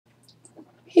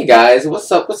Hey guys,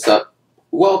 what's up, what's up?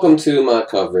 Welcome to my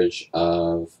coverage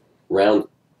of round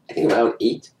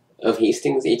 8 of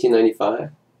Hastings,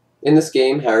 1895. In this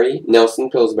game, Harry Nelson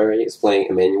Pillsbury is playing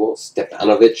Emmanuel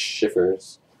Stepanovich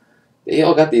Schiffers. They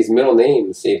all got these middle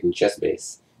names saved in chess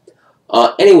base.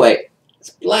 Anyway,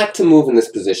 it's black to move in this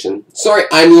position. Sorry,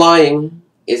 I'm lying.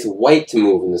 It's white to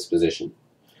move in this position.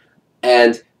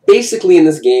 And basically in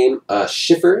this game,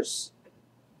 Schiffers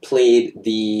played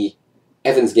the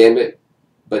Evans Gambit,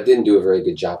 but didn't do a very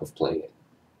good job of playing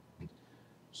it.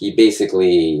 He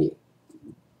basically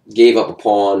gave up a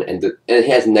pawn, and it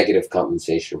has negative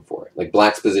compensation for it. Like,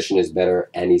 black's position is better,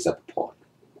 and he's up a pawn.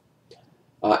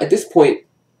 At this point,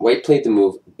 white played the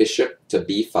move bishop to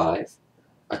b5,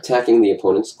 attacking the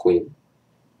opponent's queen.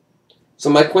 So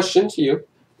my question to you,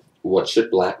 what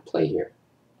should black play here?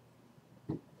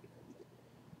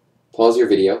 Pause your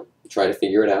video, try to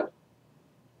figure it out.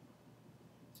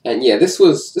 And yeah, this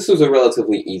was a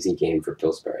relatively easy game for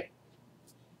Pillsbury.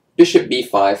 Bishop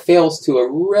b5 fails to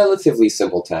a relatively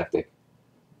simple tactic.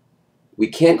 We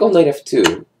can't go knight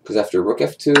f2, because after rook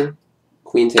f2,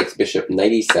 queen takes bishop,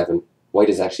 knight e7. White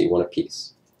is actually one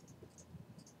apiece.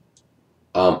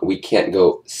 We can't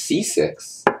go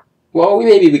c6. Well,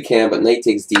 maybe we can, but knight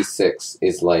takes d6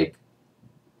 is like...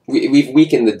 We've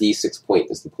weakened the d6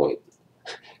 point is the point.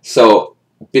 So,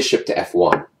 bishop to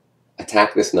f1.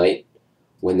 Attack this knight.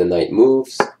 When the knight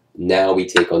moves, now we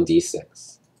take on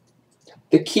d6.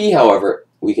 The key, however,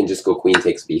 we can just go queen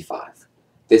takes b5.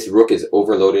 This rook is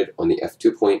overloaded on the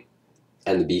f2 point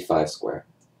and the b5 square.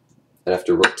 And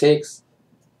after rook takes,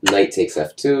 knight takes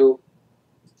f2.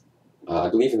 I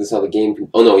believe this is how the game...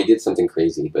 Oh no, he did something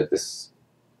crazy, but this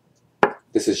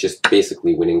is just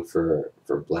basically winning for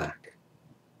black.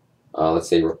 Let's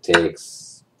say rook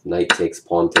takes, knight takes,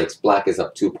 pawn takes. Black is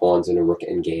up 2 pawns in a rook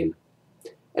endgame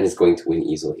and is going to win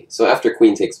easily. So after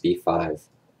queen takes b5,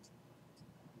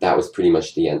 that was pretty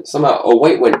much the end. Somehow,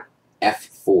 white went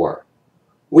f4,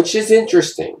 which is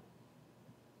interesting.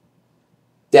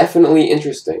 Definitely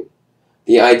interesting.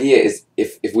 The idea is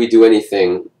if we do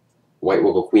anything, white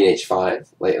will go queen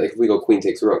h5. Like if we go queen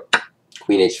takes rook,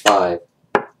 queen h5,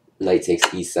 knight takes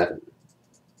e7.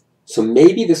 So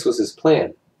maybe this was his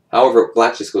plan. However,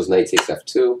 black just goes knight takes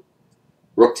f2,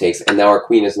 rook takes, and now our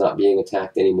queen is not being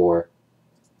attacked anymore.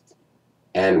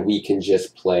 And we can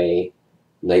just play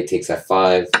knight takes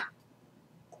f5,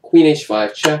 queen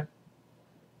h5, check.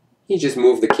 He just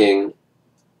moved the king,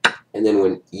 and then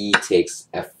when e takes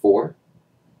f4,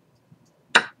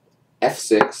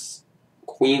 f6,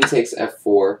 queen takes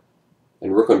f4,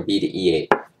 and rook on b to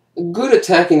e8. Good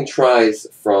attacking tries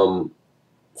from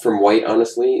white,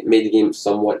 honestly. Made the game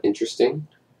somewhat interesting.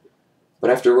 But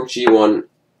after rook g1,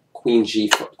 queen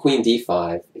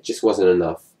d5, it just wasn't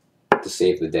enough to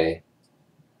save the day.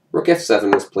 Rook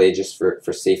f7 was played just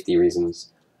for safety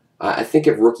reasons. I think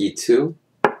if rook e2,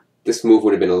 this move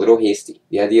would have been a little hasty.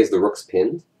 The idea is the rook's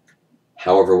pinned.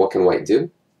 However, what can white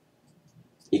do?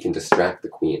 He can distract the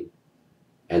queen.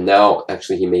 And now,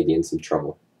 actually, he may be in some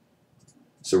trouble.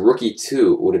 So rook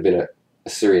e2 would have been a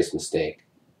serious mistake.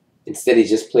 Instead, he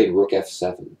just played rook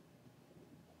f7. And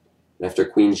after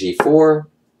queen g4, I'm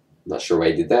not sure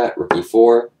why he did that, rook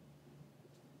e4,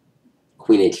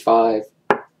 queen h5,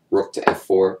 rook to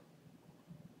f4,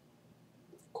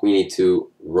 queen e2,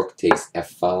 rook takes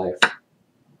f5,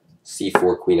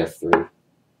 c4, queen f3,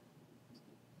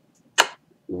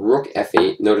 rook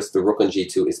f8. Notice the rook on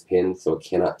g2 is pinned, so it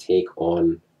cannot take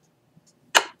on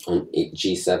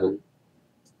g7.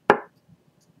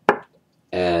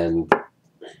 And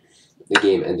the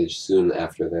game ended soon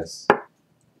after this.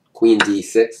 Queen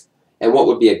d6. And what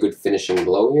would be a good finishing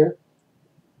blow here?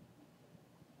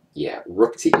 Yeah,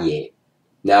 rook to e8.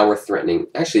 Now we're threatening,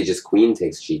 actually just queen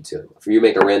takes g2. If you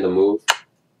make a random move,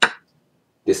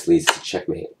 this leads to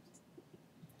checkmate.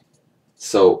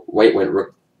 So white went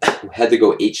rook, had to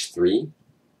go h3.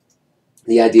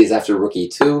 The idea is after rook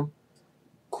e2,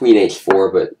 queen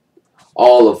h4, but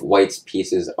all of white's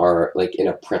pieces are like in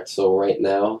a pretzel right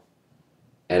now.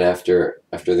 And after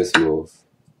this move,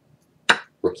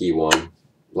 rook e1,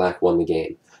 black won the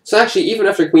game. So actually, even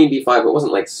after queen b5, it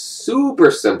wasn't like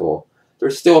super simple.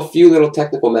 There's still a few little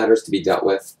technical matters to be dealt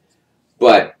with,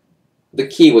 but the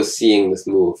key was seeing this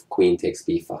move, queen takes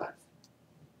b5.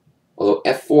 Although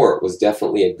f4 was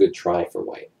definitely a good try for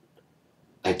white.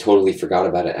 I totally forgot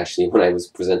about it, actually, when I was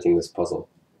presenting this puzzle.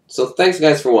 So thanks,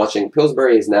 guys, for watching.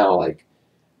 Pillsbury is now, like,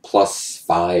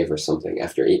 +5 or something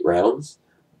after 8 rounds.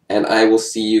 And I will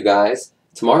see you guys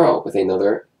tomorrow with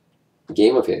another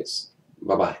game of his.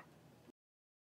 Bye-bye.